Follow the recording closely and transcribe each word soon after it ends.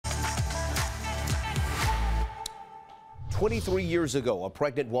23 years ago, a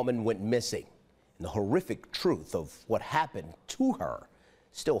pregnant woman went missing, and the horrific truth of what happened to her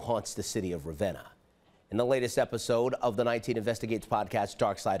still haunts the city of Ravenna. In the latest episode of the 19 Investigates podcast,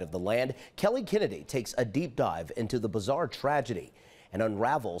 Dark Side of the Land, Kelly Kennedy takes a deep dive into the bizarre tragedy and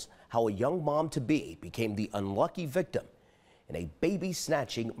unravels how a young mom-to-be became the unlucky victim in a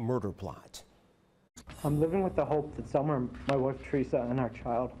baby-snatching murder plot. I'm living with the hope that somewhere my wife Teresa and our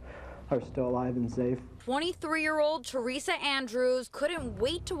child are still alive and safe. 23-year-old Teresa Andrews couldn't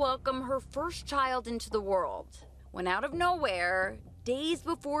wait to welcome her first child into the world. When out of nowhere, days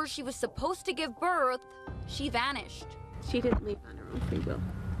before she was supposed to give birth, she vanished. She didn't leave on her own free will.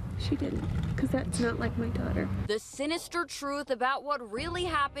 She didn't, because that's not like my daughter. The sinister truth about what really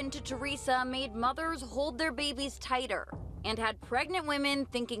happened to Teresa made mothers hold their babies tighter and had pregnant women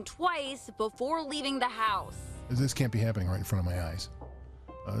thinking twice before leaving the house. This can't be happening right in front of my eyes.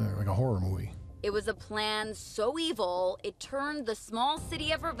 Like a horror movie. It was a plan so evil, it turned the small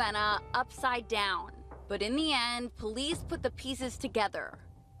city of Ravenna upside down. But in the end, police put the pieces together,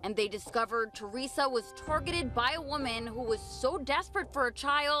 and they discovered Teresa was targeted by a woman who was so desperate for a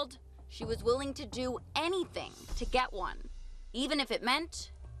child, she was willing to do anything to get one, even if it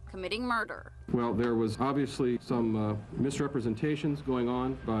meant committing murder. Well, there was obviously some misrepresentations going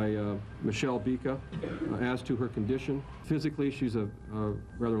on by Michelle Bika as to her condition. Physically, she's a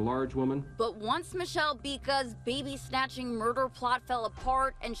rather large woman. But once Michelle Bika's baby-snatching murder plot fell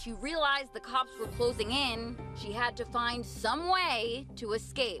apart and she realized the cops were closing in, she had to find some way to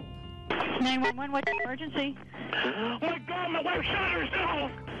escape. 911, what's the emergency? Oh my God, my wife shot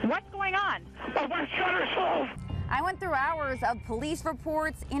herself! What's going on? My wife shot herself! I went through hours of police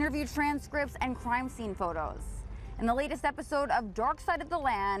reports, interview transcripts, and crime scene photos. In the latest episode of Dark Side of the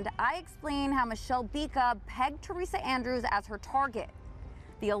Land, I explain how Michelle Bika pegged Teresa Andrews as her target,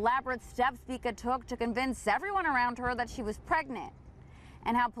 the elaborate steps Bika took to convince everyone around her that she was pregnant,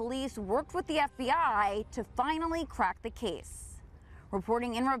 and how police worked with the FBI to finally crack the case.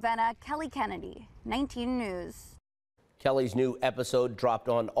 Reporting in Ravenna, Kelly Kennedy, 19 News. Kelly's new episode dropped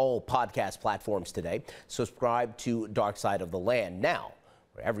on all podcast platforms today. Subscribe to Dark Side of the Land now,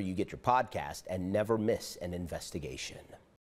 wherever you get your podcast, and never miss an investigation.